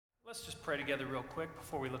Let's just pray together real quick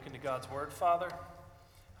before we look into God's Word. Father,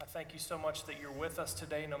 I thank you so much that you're with us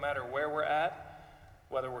today no matter where we're at,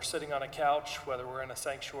 whether we're sitting on a couch, whether we're in a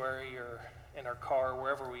sanctuary or in our car,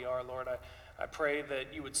 wherever we are, Lord. I pray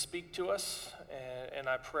that you would speak to us, and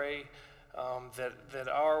I pray that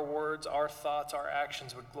our words, our thoughts, our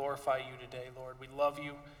actions would glorify you today, Lord. We love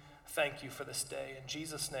you. Thank you for this day. In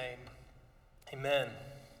Jesus' name, amen.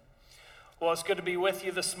 Well, it's good to be with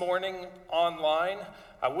you this morning online.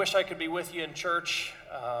 I wish I could be with you in church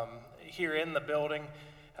here in the building.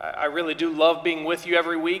 I really do love being with you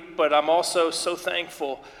every week, but I'm also so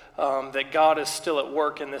thankful that God is still at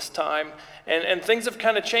work in this time. And things have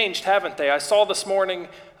kind of changed, haven't they? I saw this morning,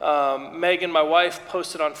 Megan, my wife,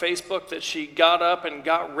 posted on Facebook that she got up and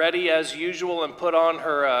got ready as usual and put on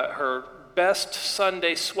her best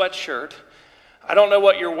Sunday sweatshirt. I don't know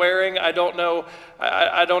what you're wearing. I don't know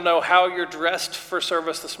how you're dressed for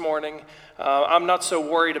service this morning. I'm not so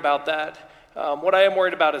worried about that. What I am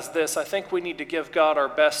worried about is this. I think we need to give God our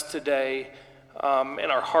best today in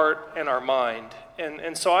our heart and our mind.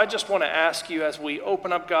 And so I just want to ask you, as we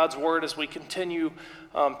open up God's Word, as we continue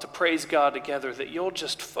to praise God together, that you'll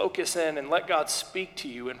just focus in and let God speak to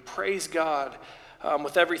you and praise God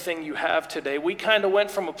with everything you have today. We kind of went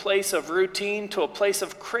from a place of routine to a place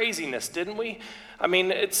of craziness, didn't we? I mean,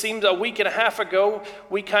 it seems a week and a half ago,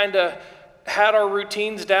 we kind of had our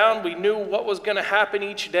routines down. We knew what was going to happen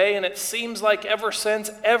each day, and it seems like ever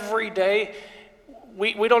since, every day,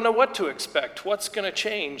 we don't know what to expect, what's going to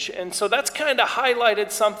change. And so that's kind of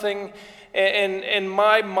highlighted something in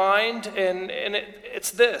my mind, and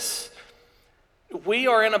it's this. We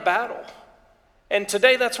are in a battle. And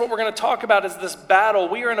today that's what we're going to talk about, is this battle.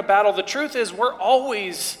 We are in a battle. The truth is we're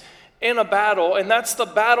always in a battle, and that's the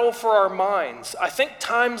battle for our minds. I think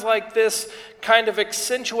times like this kind of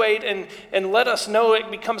accentuate and let us know it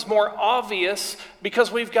becomes more obvious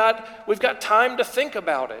because we've got time to think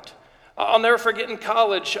about it. I'll never forget in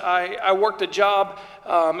college, I worked a job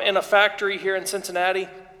in a factory here in Cincinnati,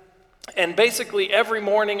 and basically every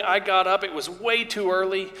morning I got up. It was way too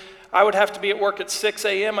early. I would have to be at work at 6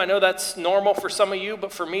 a.m. I know that's normal for some of you,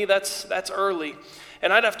 but for me, that's early.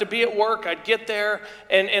 And I'd have to be at work. I'd get there,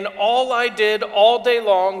 and all I did all day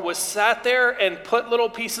long was sat there and put little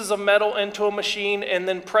pieces of metal into a machine and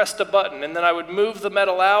then pressed a button. And then I would move the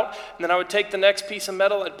metal out, and then I would take the next piece of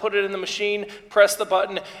metal, I'd put it in the machine, press the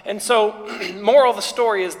button. And so, moral of the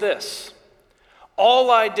story is this. All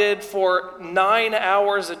I did for 9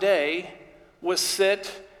 hours a day was sit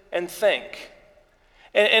and think.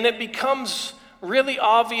 And it becomes really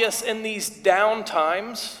obvious in these down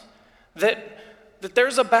times that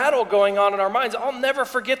there's a battle going on in our minds. I'll never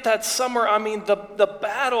forget that summer. I mean, the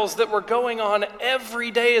battles that were going on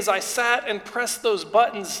every day as I sat and pressed those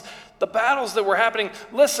buttons, the battles that were happening.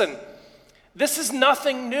 Listen, this is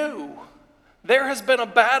nothing new. There has been a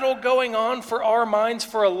battle going on for our minds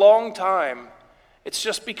for a long time. It's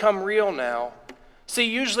just become real now. See,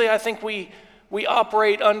 usually I think we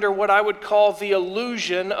operate under what I would call the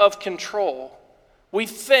illusion of control. We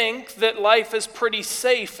think that life is pretty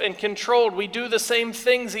safe and controlled. We do the same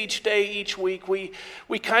things each day, each week. We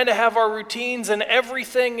kind of have our routines and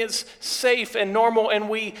everything is safe and normal, and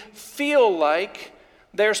we feel like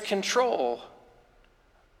there's control.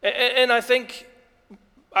 And I think,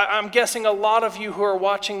 I'm guessing a lot of you who are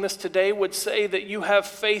watching this today would say that you have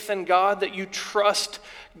faith in God, that you trust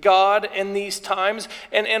God in these times.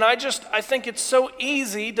 And I think it's so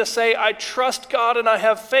easy to say, I trust God and I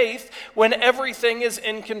have faith when everything is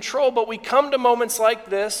in control. But we come to moments like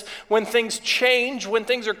this when things change, when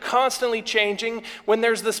things are constantly changing, when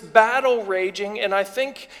there's this battle raging. And I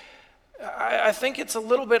think it's a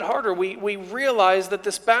little bit harder. We realize that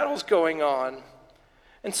this battle's going on.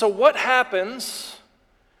 And so what happens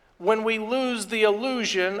when we lose the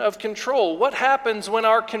illusion of control? What happens when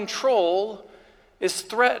our control is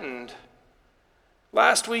threatened?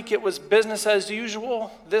 Last week it was business as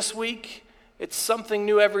usual. This week it's something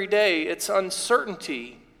new every day. It's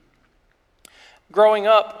uncertainty. Growing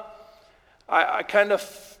up, I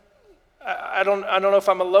don't know if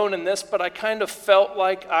I'm alone in this, but I kind of felt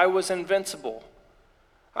like I was invincible.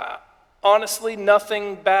 Honestly,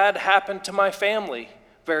 nothing bad happened to my family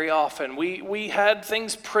very often. We had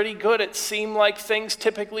things pretty good. It seemed like things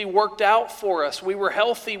typically worked out for us. We were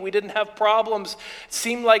healthy. We didn't have problems. It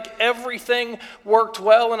seemed like everything worked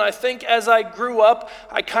well. And I think as I grew up,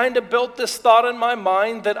 I kind of built this thought in my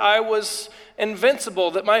mind that I was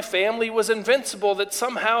invincible, that my family was invincible, that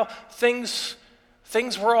somehow things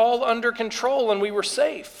were all under control and we were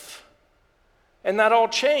safe. And that all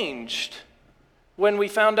changed when we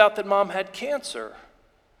found out that Mom had cancer.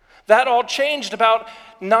 That all changed about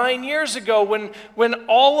 9 years ago when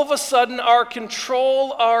all of a sudden our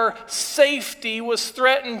control, our safety was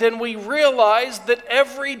threatened, and we realized that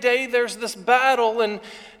every day there's this battle, and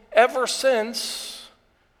ever since,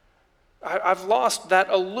 I've lost that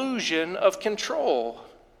illusion of control.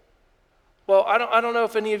 Well, I don't know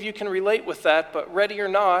if any of you can relate with that, but ready or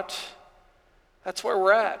not, that's where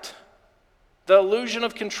we're at. The illusion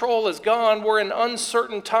of control is gone. We're in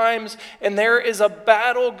uncertain times, and there is a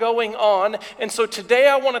battle going on. And so today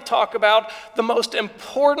I want to talk about the most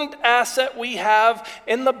important asset we have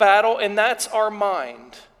in the battle, and that's our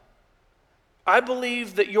mind. I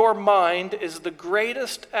believe that your mind is the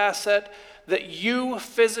greatest asset that you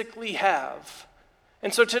physically have.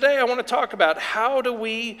 And so today I want to talk about how do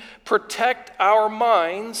we protect our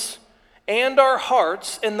minds and our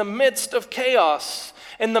hearts in the midst of chaos,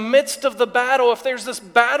 in the midst of the battle. If there's this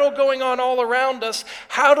battle going on all around us,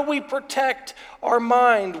 how do we protect our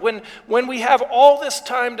mind? When we have all this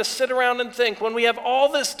time to sit around and think, when we have all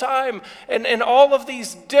this time and all of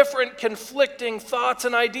these different conflicting thoughts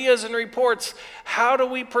and ideas and reports, how do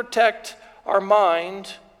we protect our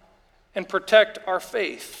mind and protect our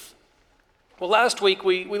faith? Well, last week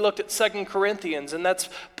we looked at 2 Corinthians, and that's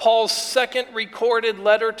Paul's second recorded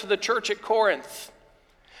letter to the church at Corinth.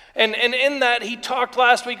 And in that, he talked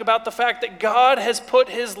last week about the fact that God has put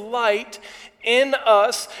his light in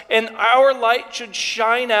us, and our light should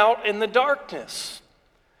shine out in the darkness.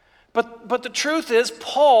 But the truth is,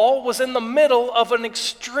 Paul was in the middle of an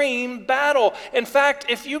extreme battle. In fact,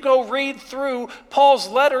 if you go read through Paul's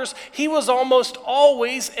letters, he was almost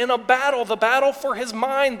always in a battle, the battle for his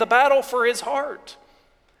mind, the battle for his heart.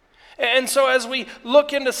 And so as we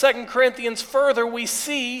look into 2 Corinthians further, we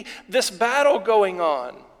see this battle going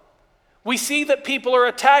on. We see that people are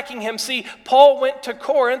attacking him. See, Paul went to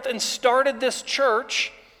Corinth and started this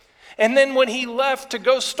church. And then when he left to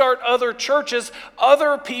go start other churches,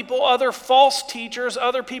 other people, other false teachers,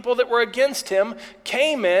 other people that were against him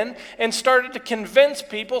came in and started to convince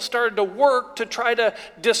people, started to work to try to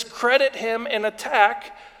discredit him and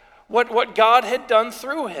attack what God had done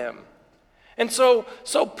through him. And so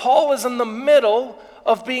Paul is in the middle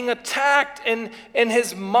of being attacked, and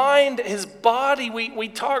his mind, his body,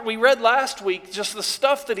 we read last week just the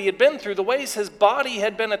stuff that he had been through, the ways his body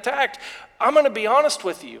had been attacked. I'm going to be honest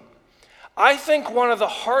with you. I think one of the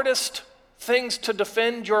hardest things to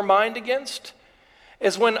defend your mind against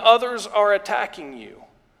is when others are attacking you,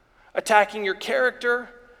 attacking your character,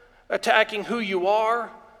 attacking who you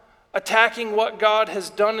are, attacking what God has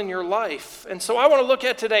done in your life. And so I want to look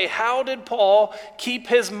at today, how did Paul keep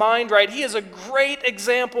his mind right? He is a great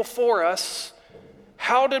example for us.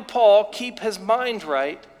 How did Paul keep his mind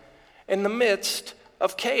right in the midst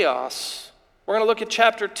of chaos? We're going to look at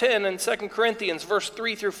chapter 10 in 2 Corinthians, verse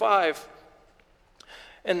 3 through 5.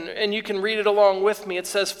 And you can read it along with me. It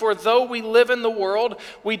says, "For though we live in the world,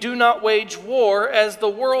 we do not wage war as the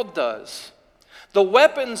world does. The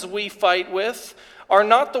weapons we fight with are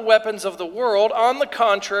not the weapons of the world. On the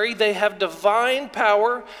contrary, they have divine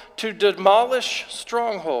power to demolish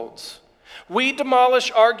strongholds. We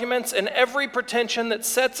demolish arguments and every pretension that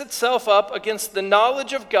sets itself up against the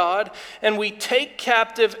knowledge of God, and we take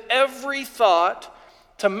captive every thought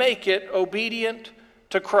to make it obedient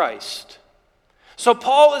to Christ." So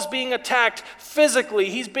Paul is being attacked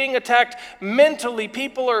physically. He's being attacked mentally.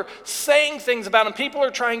 People are saying things about him. People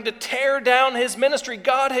are trying to tear down his ministry.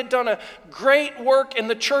 God had done a great work in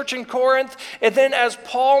the church in Corinth. And then as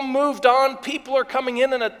Paul moved on, people are coming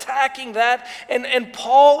in and attacking that. And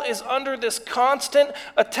Paul is under this constant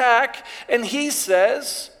attack. And he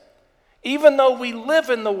says, even though we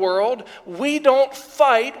live in the world, we don't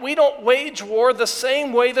fight, we don't wage war the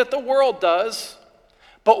same way that the world does.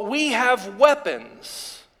 But we have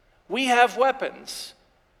weapons. We have weapons.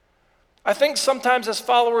 I think sometimes as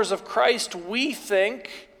followers of Christ, we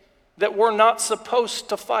think that we're not supposed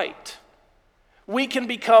to fight. We can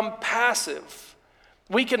become passive.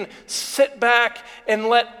 We can sit back and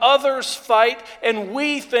let others fight, and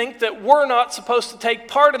we think that we're not supposed to take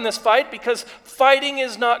part in this fight because fighting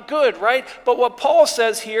is not good, right? But what Paul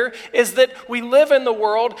says here is that we live in the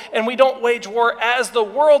world and we don't wage war as the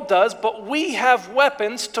world does, but we have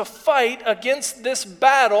weapons to fight against this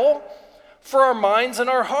battle for our minds and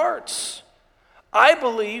our hearts. I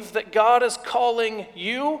believe that God is calling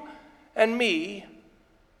you and me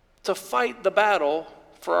to fight the battle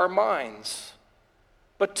for our minds.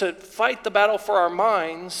 But to fight the battle for our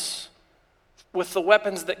minds with the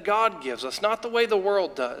weapons that God gives us, not the way the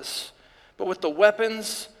world does, but with the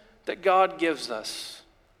weapons that God gives us.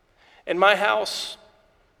 In my house,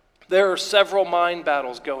 there are several mind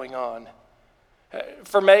battles going on.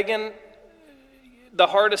 For Megan, the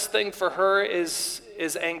hardest thing for her is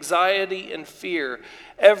anxiety and fear.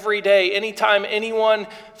 Every day, anytime anyone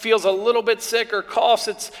feels a little bit sick or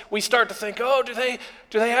coughs, we start to think, oh, do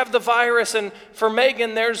they have the virus? And for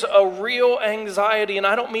Megan, there's a real anxiety, and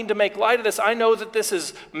I don't mean to make light of this. I know that this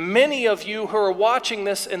is many of you who are watching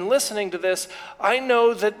this and listening to this. I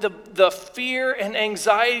know that the fear and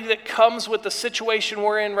anxiety that comes with the situation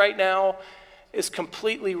we're in right now is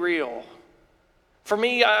completely real. For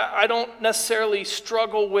me, I don't necessarily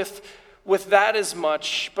struggle with that as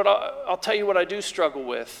much, but I'll tell you what I do struggle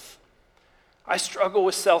with. I struggle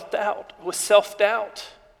with self-doubt.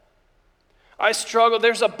 I struggle.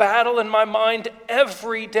 There's a battle in my mind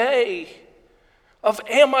every day of,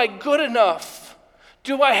 am I good enough?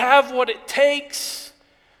 Do I have what it takes?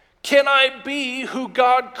 Can I be who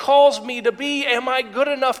God calls me to be? Am I good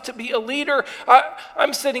enough to be a leader?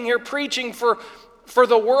 I'm sitting here preaching for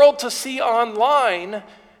the world to see online,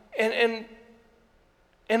 and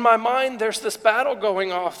in my mind, there's this battle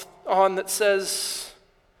going on that says,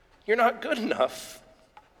 you're not good enough.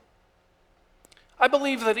 I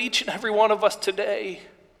believe that each and every one of us today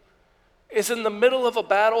is in the middle of a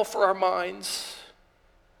battle for our minds.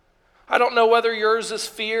 I don't know whether yours is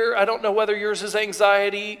fear. I don't know whether yours is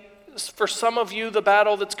anxiety. For some of you, the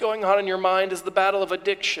battle that's going on in your mind is the battle of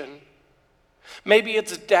addiction. Maybe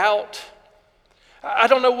it's doubt. I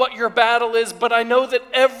don't know what your battle is, but I know that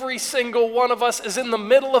every single one of us is in the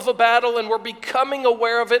middle of a battle and we're becoming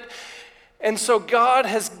aware of it. And so God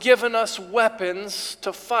has given us weapons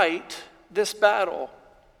to fight this battle.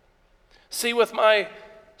 See, with my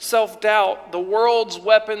self-doubt, the world's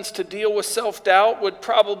weapons to deal with self-doubt would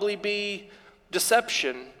probably be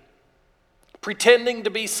deception, pretending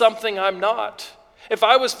to be something I'm not. If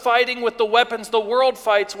I was fighting with the weapons the world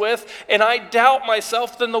fights with, and I doubt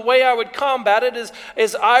myself, then the way I would combat it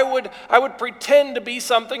is I would pretend to be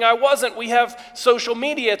something I wasn't. We have social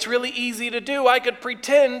media. It's really easy to do. I could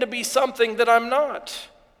pretend to be something that I'm not.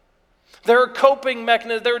 There are coping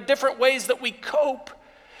mechanisms. There are different ways that we cope.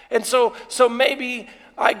 And so maybe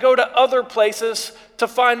I go to other places to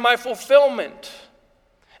find my fulfillment.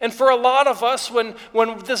 And for a lot of us, when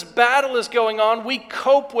this battle is going on, we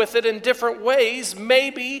cope with it in different ways.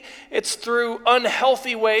 Maybe it's through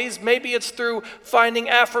unhealthy ways. Maybe it's through finding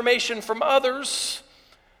affirmation from others.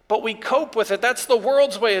 But we cope with it. That's the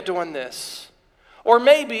world's way of doing this. Or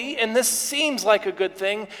maybe, and this seems like a good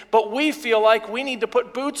thing, but we feel like we need to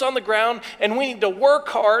put boots on the ground and we need to work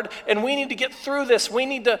hard and we need to get through this. We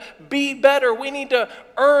need to be better. We need to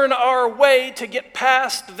earn our way to get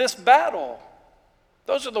past this battle.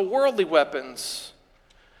 Those are the worldly weapons.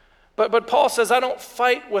 But Paul says, I don't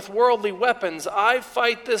fight with worldly weapons. I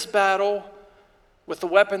fight this battle with the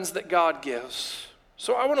weapons that God gives.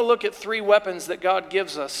 So I want to look at 3 weapons that God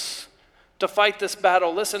gives us to fight this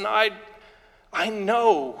battle. Listen, I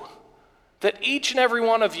know that each and every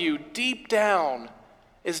one of you deep down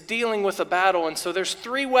is dealing with a battle. And so there's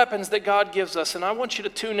 3 weapons that God gives us. And I want you to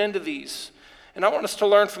tune into these. And I want us to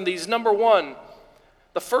learn from these. Number 1,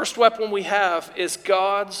 the first weapon we have is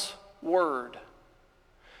God's Word.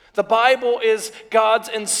 The Bible is God's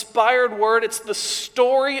inspired word. It's the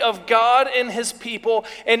story of God and his people.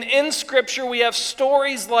 And in Scripture, we have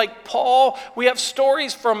stories like Paul. We have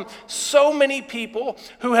stories from so many people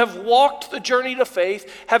who have walked the journey to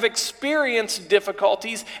faith, have experienced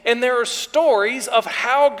difficulties, and there are stories of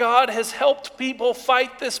how God has helped people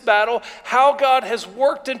fight this battle, how God has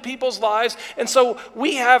worked in people's lives. And so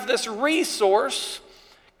we have this resource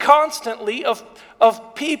constantly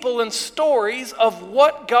of people and stories of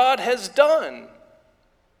what God has done.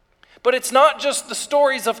 But it's not just the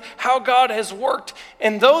stories of how God has worked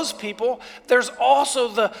in those people. There's also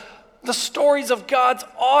the stories of God's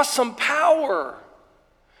awesome power.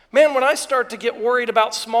 Man, when I start to get worried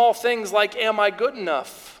about small things like, am I good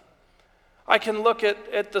enough? I can look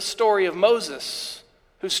at the story of Moses,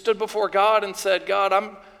 who stood before God and said, God,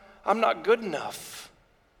 I'm not good enough.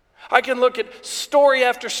 I can look at story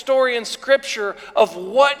after story in Scripture of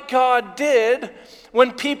what God did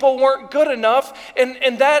when people weren't good enough,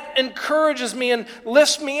 and that encourages me and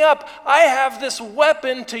lifts me up. I have this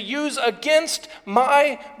weapon to use against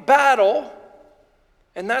my battle,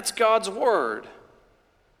 and that's God's Word.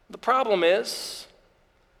 The problem is,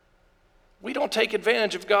 we don't take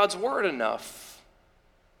advantage of God's Word enough.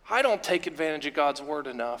 I don't take advantage of God's Word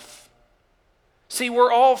enough. See,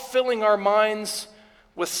 we're all filling our minds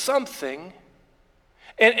with something,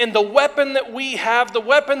 and the weapon that we have, the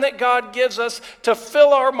weapon that God gives us to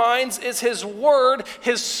fill our minds is His Word,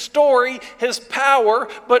 His story, His power,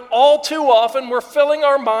 but all too often we're filling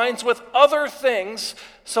our minds with other things.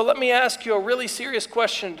 So let me ask you a really serious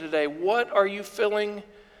question today. What are you filling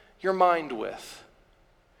your mind with?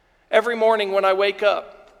 Every morning when I wake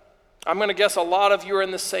up, I'm going to guess a lot of you are in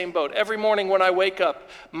the same boat. Every morning when I wake up,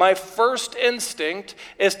 my first instinct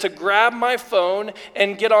is to grab my phone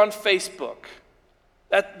and get on Facebook.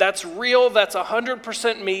 That's real, that's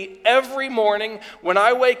 100% me. Every morning when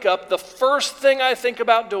I wake up, the first thing I think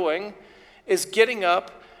about doing is getting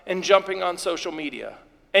up and jumping on social media.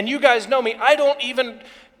 And you guys know me, I don't even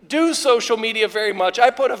do social media very much. I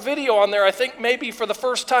put a video on there, I think maybe for the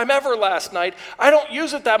first time ever last night. I don't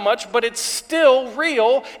use it that much, but it's still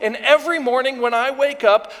real. And every morning when I wake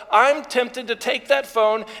up, I'm tempted to take that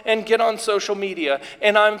phone and get on social media.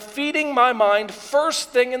 And I'm feeding my mind first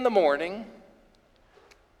thing in the morning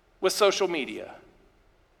with social media.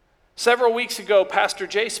 Several weeks ago, Pastor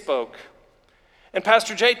Jay spoke. And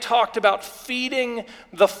Pastor Jay talked about feeding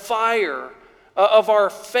the fire of our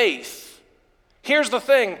faith. Here's the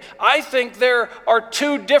thing. I think there are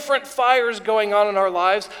two different fires going on in our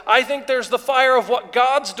lives. I think there's the fire of what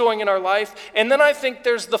God's doing in our life, and then I think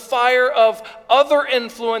there's the fire of other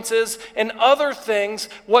influences and other things,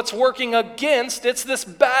 what's working against. It's this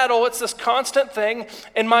battle, it's this constant thing,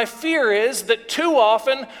 and my fear is that too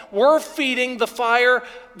often we're feeding the fire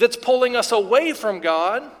that's pulling us away from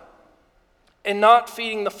God and not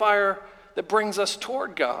feeding the fire that brings us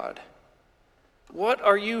toward God. What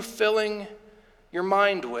are you filling your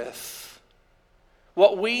mind with?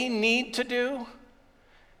 What we need to do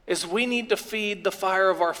is we need to feed the fire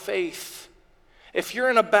of our faith. If you're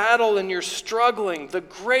in a battle and you're struggling, the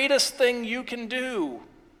greatest thing you can do,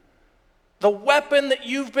 the weapon that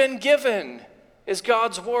you've been given, is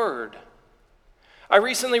God's word. I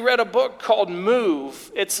recently read a book called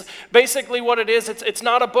Move. It's basically what it is. It's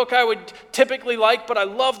not a book I would typically like, but I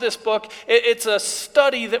love this book. It's a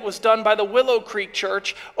study that was done by the Willow Creek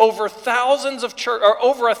Church. Over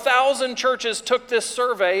 1,000 churches took this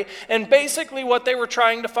survey, and basically what they were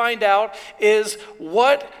trying to find out is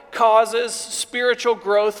what causes spiritual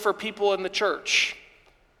growth for people in the church.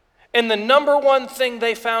 And the number one thing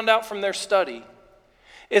they found out from their study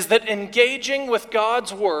is that engaging with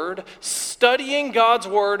God's word, studying God's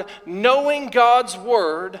word, knowing God's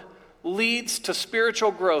word leads to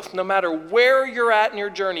spiritual growth. No matter where you're at in your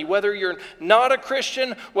journey, whether you're not a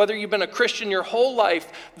Christian, whether you've been a Christian your whole life,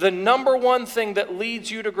 the number one thing that leads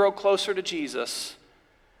you to grow closer to Jesus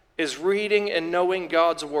is reading and knowing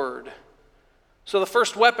God's word. So the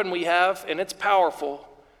first weapon we have, and it's powerful,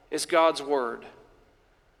 is God's word.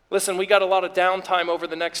 Listen, we got a lot of downtime over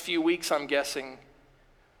the next few weeks, I'm guessing.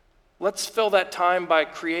 Let's fill that time by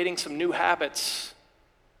creating some new habits.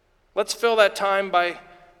 Let's fill that time by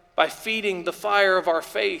feeding the fire of our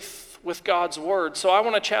faith with God's word. So I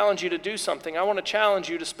want to challenge you to do something. I want to challenge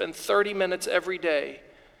you to spend 30 minutes every day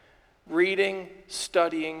reading,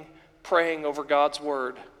 studying, praying over God's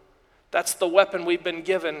word. That's the weapon we've been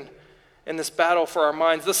given in this battle for our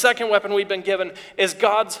minds. The second weapon we've been given is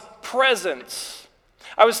God's presence.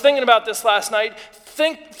 I was thinking about this last night.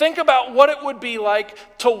 Think about what it would be like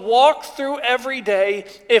to walk through every day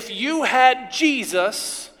if you had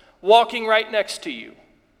Jesus walking right next to you.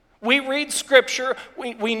 We read scripture,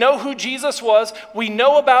 we know who Jesus was, we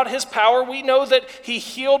know about his power, we know that he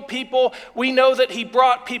healed people, we know that he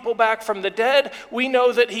brought people back from the dead, we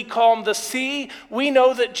know that he calmed the sea, we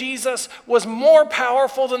know that Jesus was more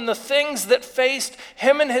powerful than the things that faced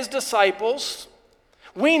him and his disciples.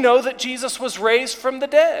 We know that Jesus was raised from the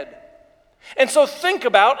dead. And so think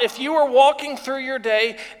about if you are walking through your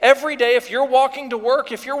day, every day, if you're walking to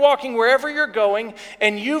work, if you're walking wherever you're going,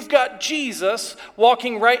 and you've got Jesus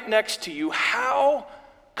walking right next to you, how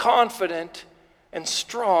confident and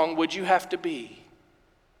strong would you have to be?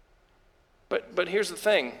 But here's the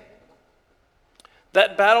thing.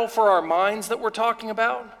 That battle for our minds that we're talking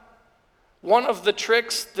about, one of the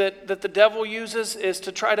tricks that the devil uses is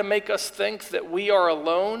to try to make us think that we are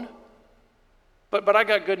alone. But I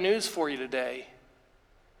got good news for you today.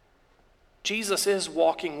 Jesus is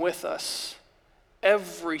walking with us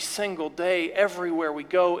every single day, everywhere we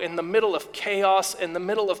go, in the middle of chaos, in the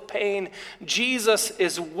middle of pain. Jesus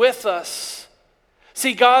is with us.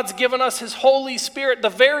 See, God's given us his Holy Spirit, the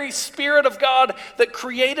very Spirit of God that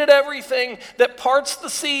created everything, that parts the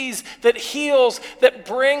seas, that heals, that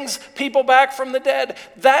brings people back from the dead.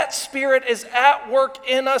 That Spirit is at work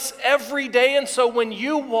in us every day. And so when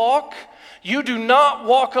you walk, you do not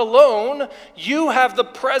walk alone. You have the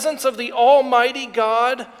presence of the Almighty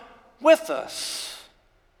God with us.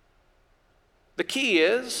 The key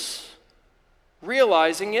is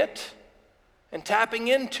realizing it and tapping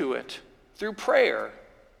into it through prayer.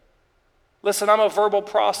 Listen, I'm a verbal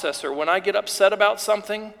processor. When I get upset about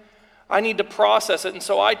something, I need to process it. And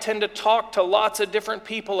so I tend to talk to lots of different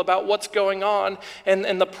people about what's going on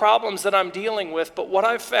and the problems that I'm dealing with. But what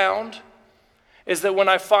I've found is that when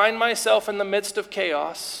I find myself in the midst of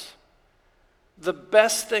chaos, the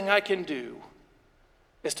best thing I can do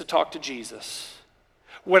is to talk to Jesus.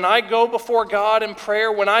 When I go before God in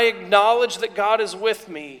prayer, when I acknowledge that God is with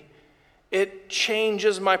me, it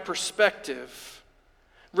changes my perspective.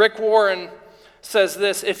 Rick Warren says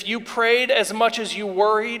this: if you prayed as much as you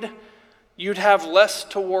worried, you'd have less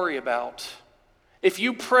to worry about. If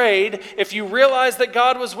you prayed, if you realized that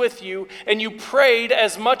God was with you, and you prayed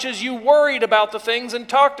as much as you worried about the things and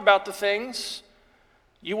talked about the things,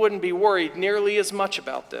 you wouldn't be worried nearly as much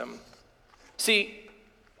about them. See,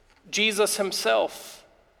 Jesus himself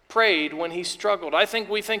prayed when he struggled. I think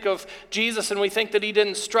we think of Jesus and we think that he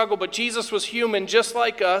didn't struggle, but Jesus was human just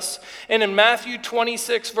like us. And in Matthew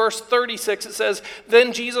 26, verse 36, it says,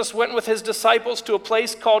 "Then Jesus went with his disciples to a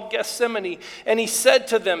place called Gethsemane, and he said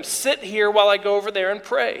to them, 'Sit here while I go over there and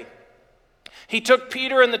pray.' He took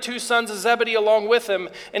Peter and the two sons of Zebedee along with him,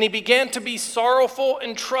 and he began to be sorrowful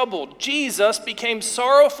and troubled." Jesus became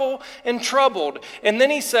sorrowful and troubled. And then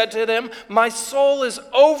he said to them, "My soul is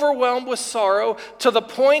overwhelmed with sorrow to the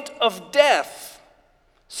point of death.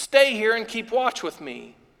 Stay here and keep watch with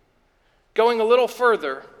me." Going a little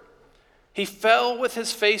further, he fell with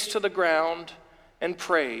his face to the ground and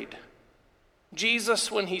prayed. Jesus,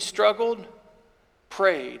 when he struggled,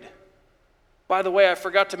 prayed. By the way, I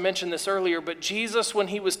forgot to mention this earlier, but Jesus, when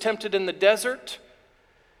he was tempted in the desert,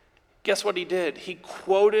 guess what he did? He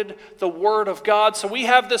quoted the word of God. So we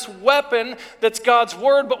have this weapon that's God's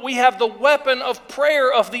word, but we have the weapon of prayer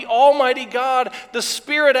of the Almighty God, the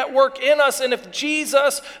Spirit at work in us. And if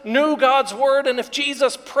Jesus knew God's word, and if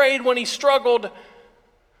Jesus prayed when he struggled,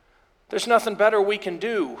 there's nothing better we can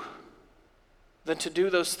do than to do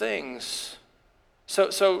those things.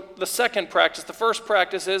 So the second practice, the first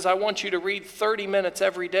practice is I want you to read 30 minutes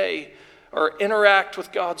every day or interact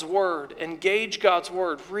with God's word, engage God's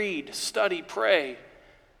word, read, study, pray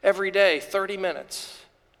every day, 30 minutes.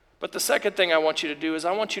 But the second thing I want you to do is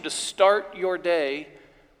I want you to start your day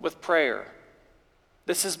with prayer.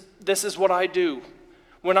 This is what I do.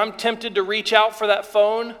 When I'm tempted to reach out for that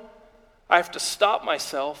phone, I have to stop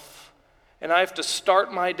myself and I have to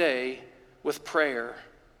start my day with prayer.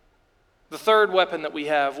 The third weapon that we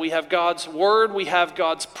have God's word, we have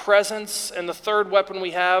God's presence, and the third weapon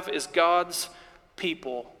we have is God's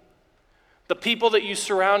people. The people that you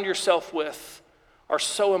surround yourself with are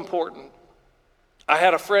so important. I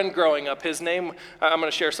had a friend growing up. His name, I'm going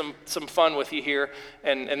to share some fun with you here,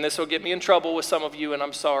 and this will get me in trouble with some of you, and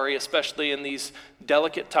I'm sorry, especially in these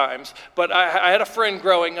delicate times. But I had a friend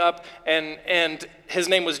growing up, and his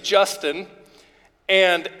name was Justin.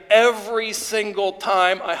 And every single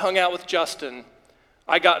time I hung out with Justin,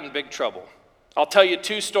 I got in big trouble. I'll tell you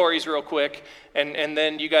two stories real quick, and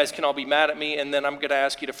then you guys can all be mad at me, and then I'm going to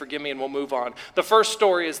ask you to forgive me, and we'll move on. The first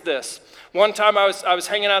story is this. One time I was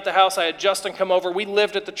hanging out at the house. I had Justin come over. We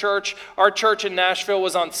lived at the church. Our church in Nashville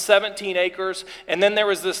was on 17 acres, and then there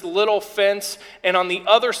was this little fence, and on the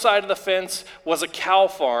other side of the fence was a cow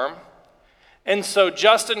farm. And so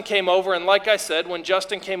Justin came over, and like I said, when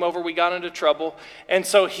Justin came over, we got into trouble. And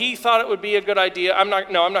so he thought it would be a good idea. I'm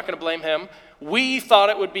not going to blame him. We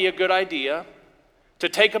thought it would be a good idea to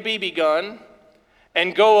take a BB gun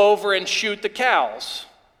and go over and shoot the cows.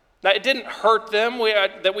 Now, it didn't hurt them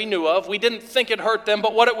that we knew of. We didn't think it hurt them,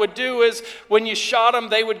 but what it would do is when you shot them,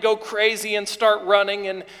 they would go crazy and start running,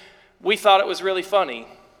 and we thought it was really funny.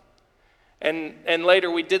 And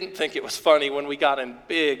later we didn't think it was funny when we got in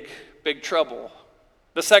big trouble.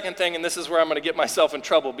 The second thing, and this is where I'm going to get myself in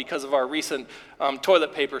trouble because of our recent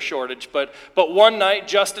toilet paper shortage, but one night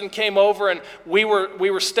Justin came over, and we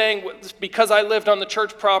were staying, because I lived on the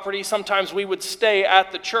church property, sometimes we would stay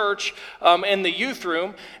at the church in the youth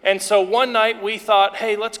room. And so one night we thought,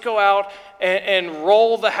 hey, let's go out and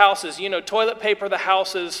roll the houses, toilet paper the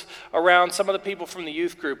houses around some of the people from the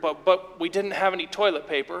youth group, but we didn't have any toilet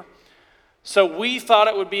paper. So we thought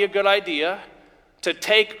it would be a good idea to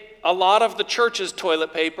take a lot of the church's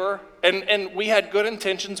toilet paper, and we had good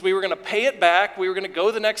intentions. We were going to pay it back. We were going to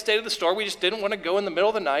go the next day to the store. We just didn't want to go in the middle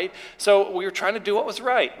of the night. So we were trying to do what was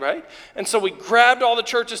right? And so we grabbed all the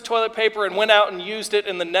church's toilet paper and went out and used it,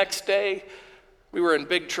 and the next day we were in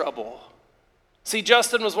big trouble. See,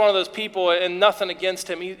 Justin was one of those people, and nothing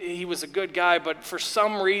against him. He was a good guy, but for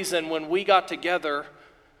some reason when we got together,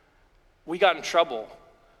 we got in trouble.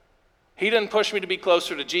 He didn't push me to be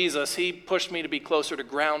closer to Jesus. He pushed me to be closer to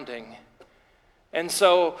grounding. And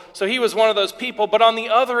so he was one of those people. But on the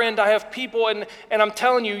other end, I have people, and I'm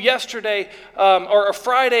telling you, yesterday or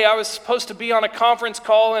Friday, I was supposed to be on a conference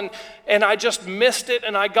call, and I just missed it,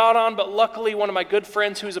 and I got on. But luckily, one of my good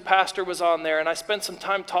friends who's a pastor was on there, and I spent some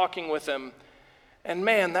time talking with him. And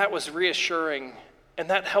man, that was reassuring, and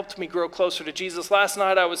that helped me grow closer to Jesus. Last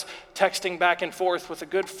night, I was texting back and forth with a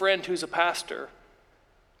good friend who's a pastor.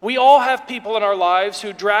 We all have people in our lives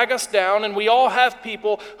who drag us down, and we all have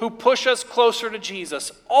people who push us closer to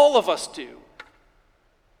Jesus. All of us do.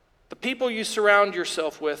 The people you surround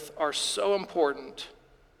yourself with are so important.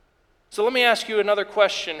 So let me ask you another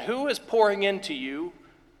question. Who is pouring into you,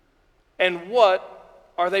 and what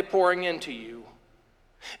are they pouring into you?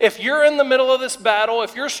 If you're in the middle of this battle,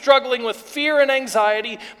 if you're struggling with fear and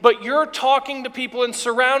anxiety, but you're talking to people and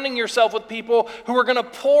surrounding yourself with people who are going to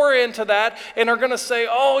pour into that and are going to say,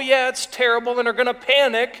 oh yeah, it's terrible, and are going to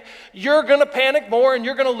panic, you're going to panic more and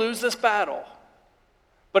you're going to lose this battle.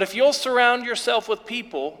 But if you'll surround yourself with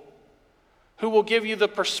people who will give you the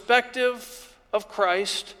perspective of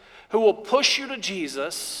Christ, who will push you to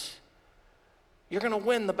Jesus, you're going to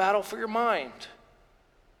win the battle for your mind.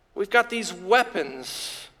 We've got these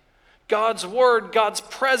weapons, God's word, God's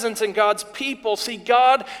presence, and God's people. See,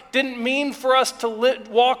 God didn't mean for us to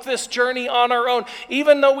walk this journey on our own.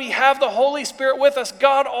 Even though we have the Holy Spirit with us,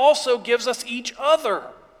 God also gives us each other.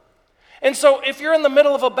 And so if you're in the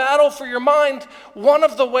middle of a battle for your mind, one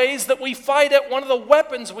of the ways that we fight it, one of the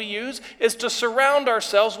weapons we use, is to surround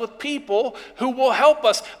ourselves with people who will help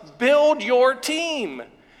us build your team.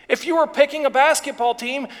 If you were picking a basketball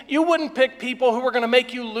team, you wouldn't pick people who were going to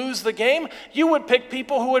make you lose the game. You would pick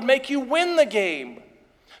people who would make you win the game.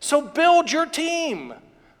 So build your team.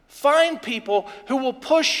 Find people who will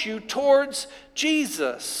push you towards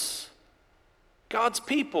Jesus. God's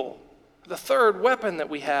people, the third weapon that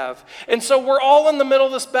we have. And so we're all in the middle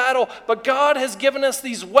of this battle, but God has given us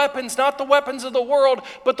these weapons, not the weapons of the world,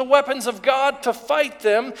 but the weapons of God to fight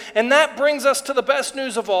them. And that brings us to the best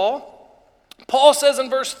news of all. Paul says in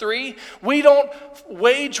verse 3, we don't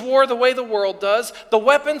wage war the way the world does. The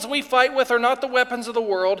weapons we fight with are not the weapons of the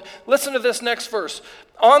world. Listen to this next verse.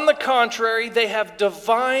 On the contrary, they have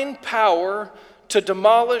divine power to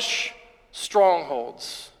demolish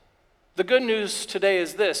strongholds. The good news today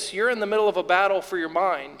is this. You're in the middle of a battle for your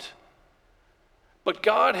mind, but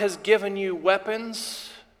God has given you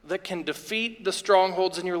weapons that can defeat the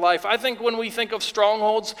strongholds in your life. I think when we think of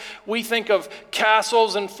strongholds, we think of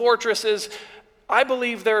castles and fortresses. I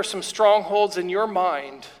believe there are some strongholds in your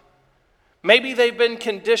mind. Maybe they've been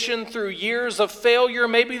conditioned through years of failure.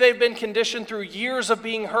 Maybe they've been conditioned through years of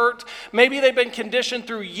being hurt. Maybe they've been conditioned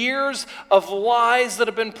through years of lies that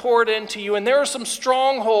have been poured into you. And there are some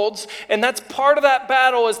strongholds, and that's part of that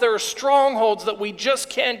battle, is there are strongholds that we just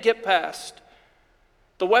can't get past.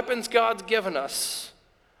 The weapons God's given us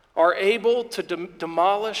are able to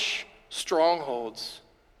demolish strongholds.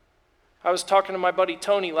 I was talking to my buddy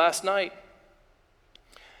Tony last night.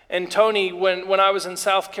 And Tony, when I was in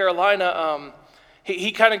South Carolina,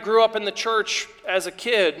 he kind of grew up in the church as a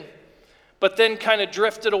kid, but then kind of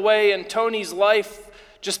drifted away, and Tony's life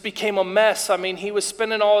just became a mess. I mean, he was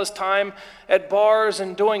spending all his time at bars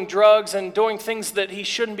and doing drugs and doing things that he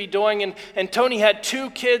shouldn't be doing. And Tony had 2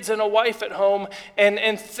 kids and a wife at home,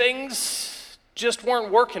 and things just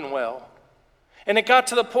weren't working well. And it got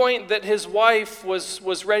to the point that his wife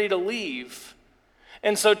was ready to leave.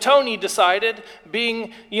 And so Tony decided,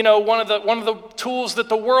 being, one of the tools that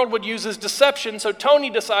the world would use is deception. So Tony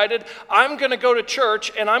decided, I'm going to go to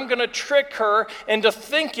church and I'm going to trick her into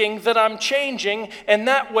thinking that I'm changing, and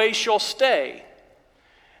that way she'll stay.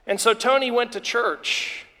 And so Tony went to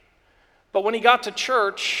church. But when he got to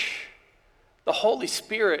church, the Holy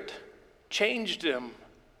Spirit changed him.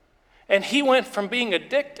 And he went from being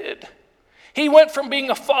addicted. He went from being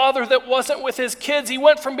a father that wasn't with his kids. He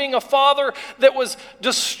went from being a father that was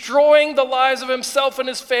destroying the lives of himself and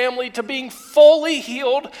his family to being fully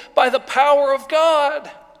healed by the power of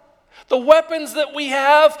God. The weapons that we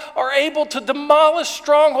have are able to demolish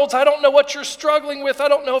strongholds. I don't know what you're struggling with. I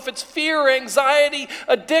don't know if it's fear, anxiety,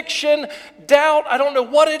 addiction, doubt. I don't know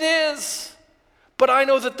what it is. But I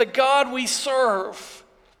know that the God we serve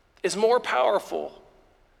is more powerful.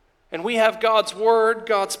 And we have God's word,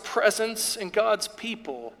 God's presence, and God's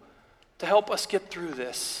people to help us get through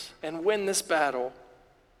this and win this battle.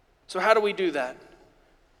 So how do we do that?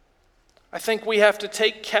 I think we have to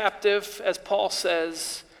take captive, as Paul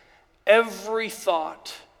says, every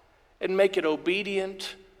thought and make it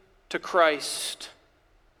obedient to Christ.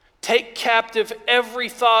 Take captive every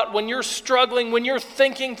thought. When you're struggling, when you're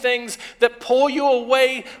thinking things that pull you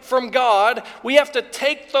away from God, we have to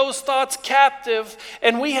take those thoughts captive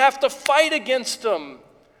and we have to fight against them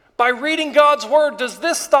by reading God's word. Does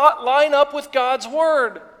this thought line up with God's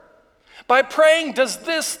word? By praying, does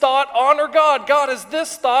this thought honor God? God, is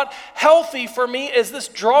this thought healthy for me? Is this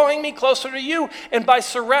drawing me closer to you? And by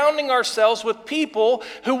surrounding ourselves with people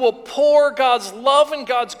who will pour God's love and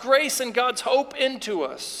God's grace and God's hope into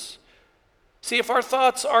us. See, if our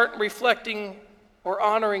thoughts aren't reflecting or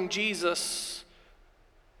honoring Jesus,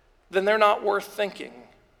 then they're not worth thinking.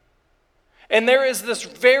 And there is this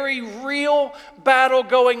very real battle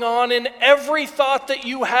going on in every thought that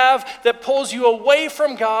you have that pulls you away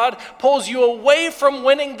from God, pulls you away from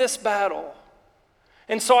winning this battle.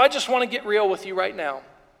 And so I just want to get real with you right now.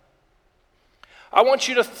 I want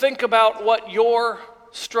you to think about what your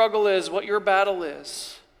struggle is, what your battle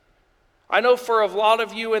is. I know for a lot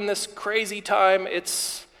of you in this crazy time,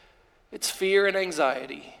 it's fear and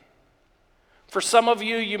anxiety. For some of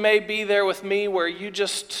you, you may be there with me where you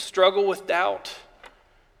just struggle with doubt,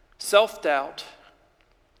 self-doubt.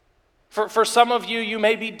 For some of you, you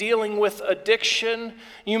may be dealing with addiction.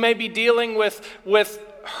 You may be dealing with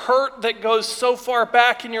hurt that goes so far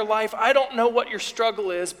back in your life. I don't know what your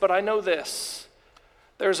struggle is, but I know this.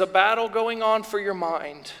 There's a battle going on for your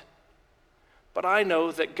mind. But I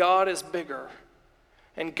know that God is bigger.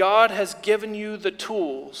 And God has given you the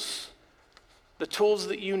tools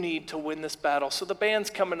that you need to win this battle. So the band's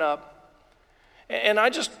coming up. And I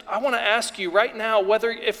want to ask you right now, whether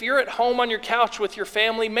if you're at home on your couch with your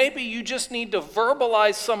family, maybe you just need to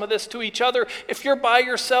verbalize some of this to each other. If you're by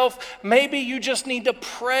yourself, maybe you just need to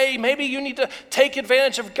pray. Maybe you need to take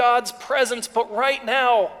advantage of God's presence. But right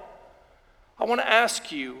now, I want to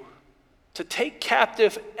ask you to take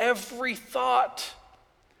captive every thought.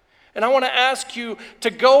 And I want to ask you to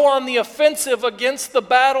go on the offensive against the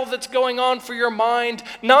battle that's going on for your mind,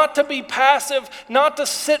 not to be passive, not to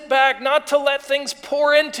sit back, not to let things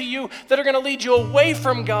pour into you that are going to lead you away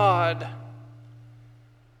from God,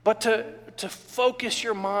 but to focus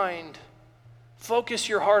your mind, focus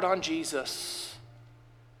your heart on Jesus,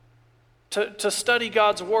 to study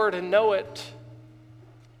God's word and know it,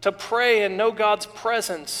 to pray and know God's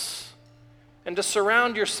presence, and to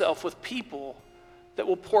surround yourself with people that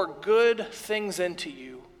will pour good things into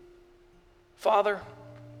you. Father,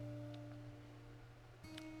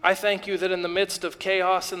 I thank you that in the midst of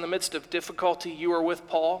chaos, in the midst of difficulty, you are with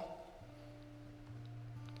Paul.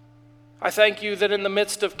 I thank you that in the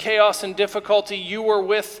midst of chaos and difficulty, you were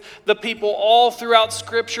with the people all throughout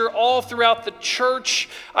Scripture, all throughout the church.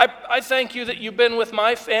 I thank you that you've been with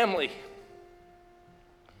my family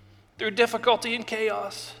through difficulty and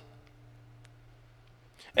chaos.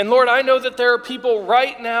 And Lord, I know that there are people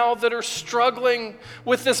right now that are struggling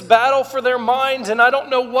with this battle for their minds, and I don't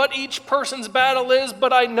know what each person's battle is,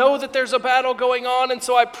 but I know that there's a battle going on, and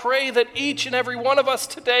so I pray that each and every one of us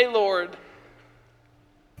today, Lord,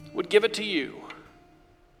 would give it to you.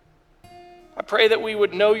 I pray that we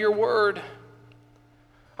would know your word.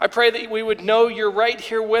 I pray that we would know you're right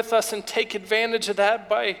here with us and take advantage of that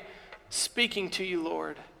by speaking to you,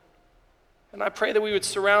 Lord. And I pray that we would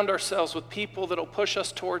surround ourselves with people that will push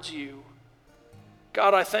us towards you.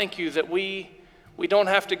 God, I thank you that we don't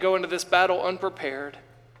have to go into this battle unprepared.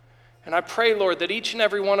 And I pray, Lord, that each and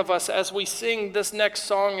every one of us, as we sing this next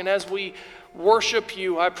song and as we worship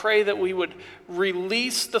you, I pray that we would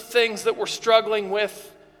release the things that we're struggling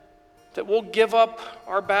with, that we'll give up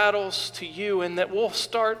our battles to you, and that we'll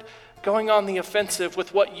start going on the offensive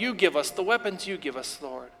with what you give us, the weapons you give us,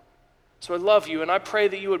 Lord. So I love you, and I pray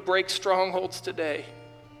that you would break strongholds today.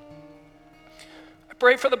 I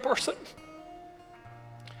pray for the person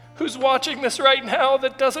who's watching this right now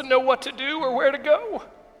that doesn't know what to do or where to go.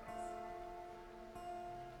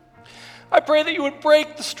 I pray that you would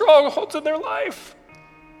break the strongholds in their life.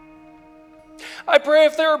 I pray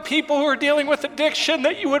if there are people who are dealing with addiction,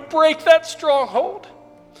 that you would break that stronghold.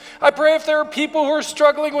 I pray if there are people who are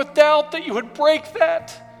struggling with doubt, that you would break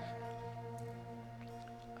that.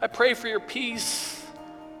 I pray for your peace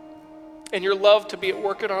and your love to be at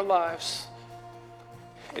work in our lives.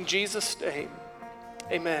 In Jesus' name,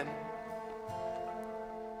 amen.